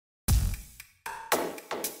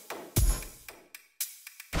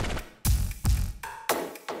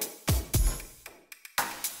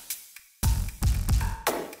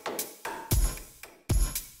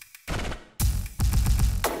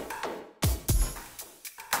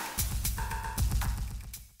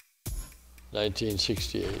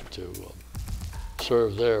1968 to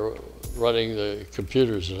serve there, running the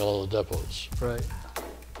computers in all the depots. Right.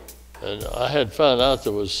 And I had found out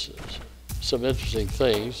there was some interesting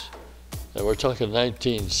things, and we're talking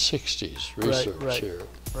 1960s research here.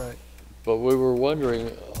 Right. But we were wondering,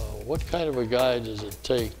 what kind of a guy does it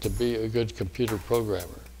take to be a good computer programmer?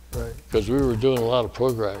 Right. Because we were doing a lot of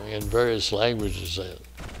programming in various languages then.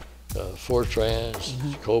 Fortran,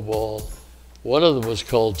 COBOL. One of them was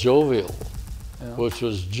called Jovial, which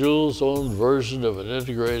was Joule's own version of an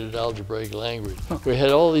integrated algebraic language. We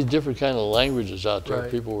had all these different kind of languages out there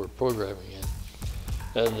people were programming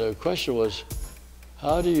in. And the question was,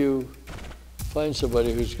 how do you find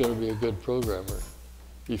somebody who's going to be a good programmer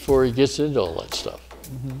before he gets into all that stuff?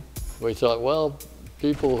 We thought, well,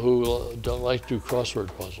 people who don't like to do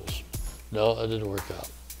crossword puzzles. No, that didn't work out.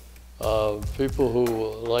 People who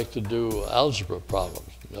like to do algebra problems.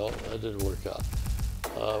 No, that didn't work out.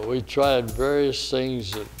 We tried various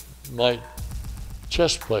things that might,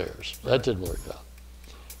 chess players, that didn't work out.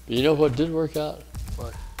 But you know what did work out?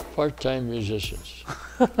 What? Part-time musicians.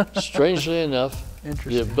 Strangely enough,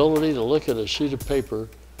 the ability to look at a sheet of paper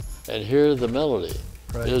and hear the melody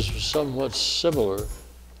is somewhat similar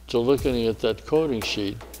to looking at that coding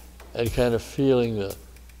sheet and kind of feeling the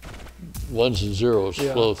ones and zeros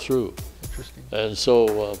flow through. Interesting. And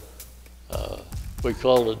so we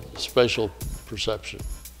called it spatial perception.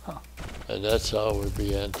 And that's how we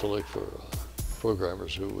began to look for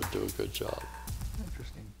programmers who would do a good job.